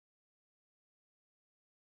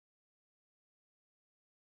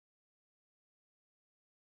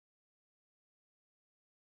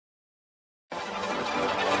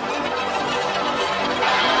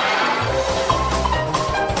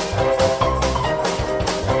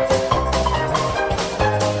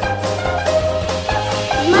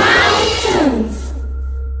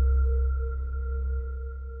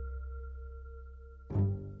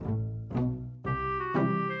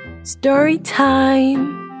Story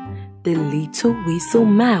time! The Little Weasel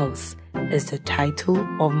Mouse is the title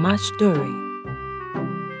of my story.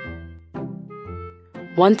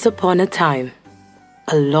 Once upon a time,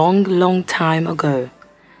 a long, long time ago,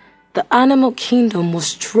 the animal kingdom was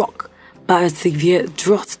struck by a severe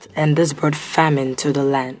drought and this brought famine to the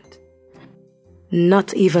land.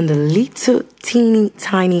 Not even the little teeny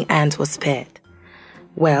tiny ant was spared.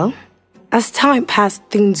 Well, as time passed,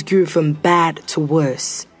 things grew from bad to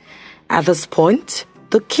worse. At this point,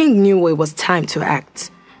 the king knew it was time to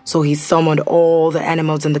act, so he summoned all the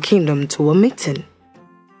animals in the kingdom to a meeting.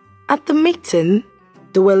 At the meeting,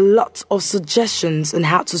 there were lots of suggestions on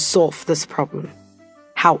how to solve this problem.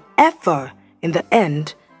 However, in the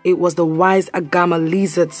end, it was the wise Agama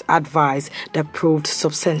lizard's advice that proved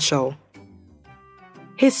substantial.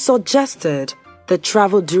 He suggested they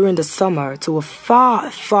travel during the summer to a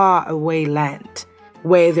far, far away land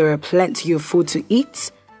where there were plenty of food to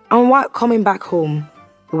eat, and while coming back home,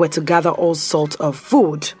 they were to gather all sorts of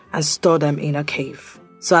food and store them in a cave,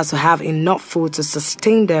 so as to have enough food to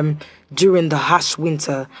sustain them during the harsh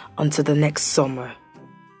winter until the next summer.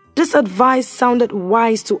 This advice sounded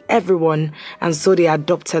wise to everyone, and so they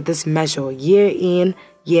adopted this measure year in,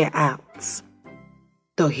 year out.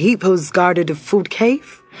 The hippos guarded the food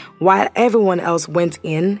cave, while everyone else went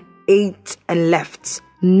in, ate, and left.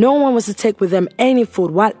 No one was to take with them any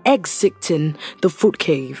food while exiting the food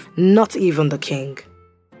cave, not even the king.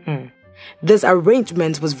 This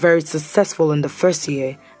arrangement was very successful in the first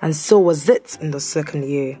year, and so was it in the second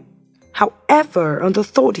year. However, on the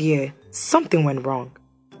third year, something went wrong.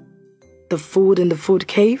 The food in the food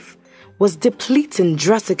cave was depleting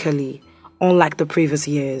drastically, unlike the previous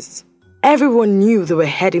years. Everyone knew they were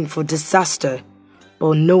heading for disaster,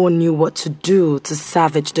 but no one knew what to do to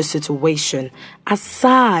salvage the situation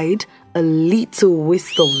aside a little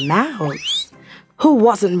Weasel Mouse, who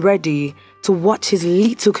wasn't ready to watch his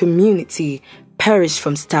little community perish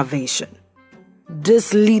from starvation.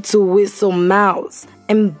 This little Weasel Mouse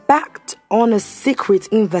embarked on a secret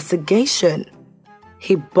investigation.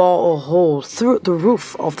 He bored a hole through the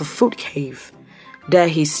roof of the food cave. There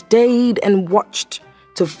he stayed and watched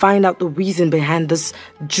to find out the reason behind this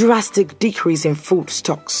drastic decrease in food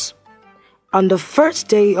stocks. On the first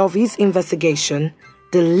day of his investigation,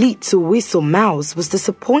 the little Weasel Mouse was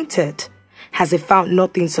disappointed, as he found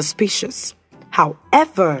nothing suspicious.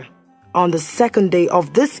 However, on the second day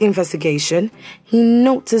of this investigation, he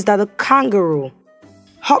noticed that a kangaroo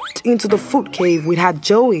hopped into the food cave with her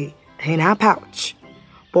Joey in her pouch.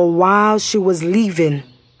 But while she was leaving,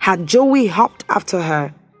 her Joey hopped after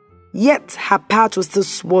her. Yet her pouch was still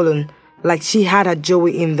swollen, like she had her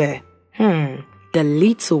Joey in there. The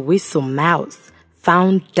little Weasel Mouse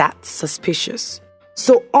found that suspicious.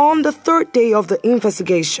 So on the third day of the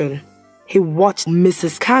investigation, he watched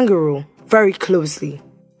Mrs. Kangaroo very closely.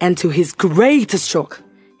 And to his greatest shock,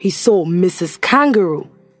 he saw Mrs. Kangaroo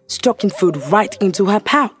stocking food right into her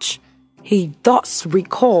pouch. He thus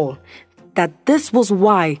recalled that this was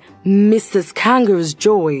why Mrs. Kangaroo's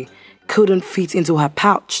Joey couldn't fit into her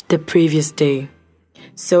pouch the previous day.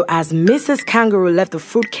 So as Mrs. Kangaroo left the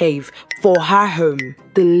food cave for her home,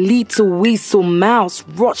 the little Weasel Mouse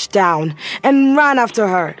rushed down and ran after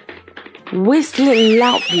her, whistling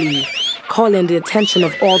loudly, calling the attention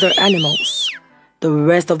of other animals. The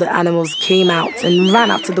rest of the animals came out and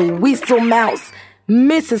ran after the Weasel Mouse,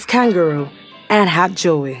 Mrs. Kangaroo, and her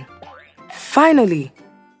Joey. Finally,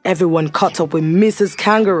 everyone caught up with Mrs.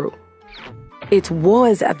 Kangaroo. It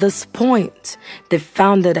was at this point they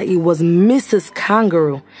found that it was Mrs.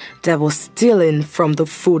 Kangaroo that was stealing from the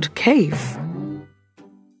food cave.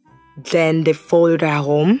 Then they followed her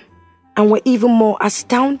home and were even more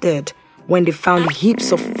astounded when they found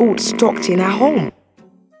heaps of food stocked in her home.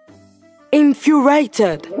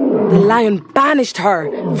 Infuriated, the lion banished her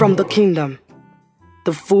from the kingdom.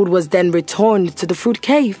 The food was then returned to the food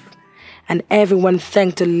cave, and everyone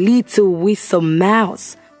thanked the little Weasel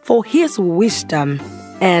Mouse for his wisdom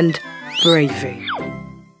and bravery.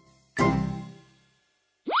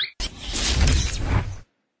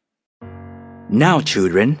 Now,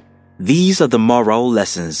 children, these are the moral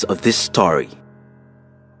lessons of this story.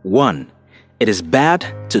 1. It is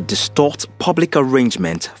bad to distort public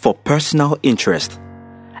arrangement for personal interest,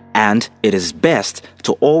 and it is best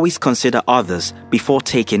to always consider others before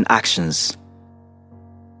taking actions.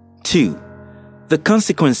 2. The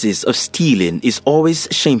consequences of stealing is always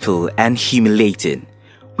shameful and humiliating.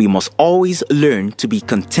 We must always learn to be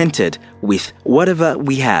contented with whatever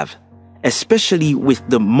we have, especially with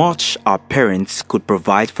the much our parents could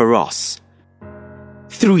provide for us.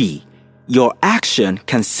 3. Your action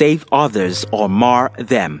can save others or mar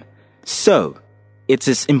them. So, it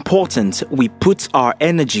is important we put our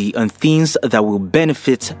energy on things that will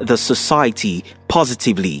benefit the society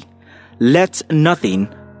positively. Let nothing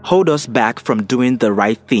hold us back from doing the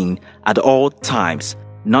right thing at all times,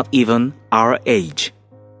 not even our age.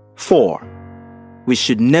 4. We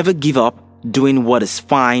should never give up doing what is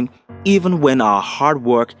fine, even when our hard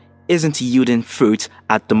work isn't yielding fruit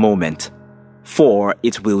at the moment, for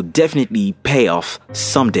it will definitely pay off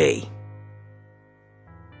someday.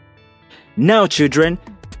 Now, children,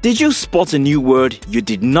 did you spot a new word you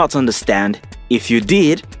did not understand? If you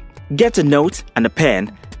did, get a note and a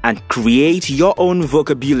pen and create your own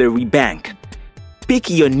vocabulary bank. Pick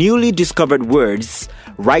your newly discovered words,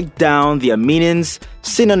 write down their meanings,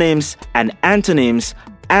 synonyms, and antonyms,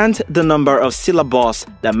 and the number of syllables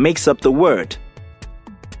that makes up the word.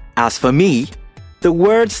 As for me, the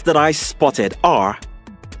words that I spotted are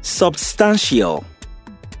substantial,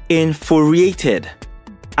 infuriated,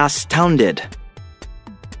 astounded,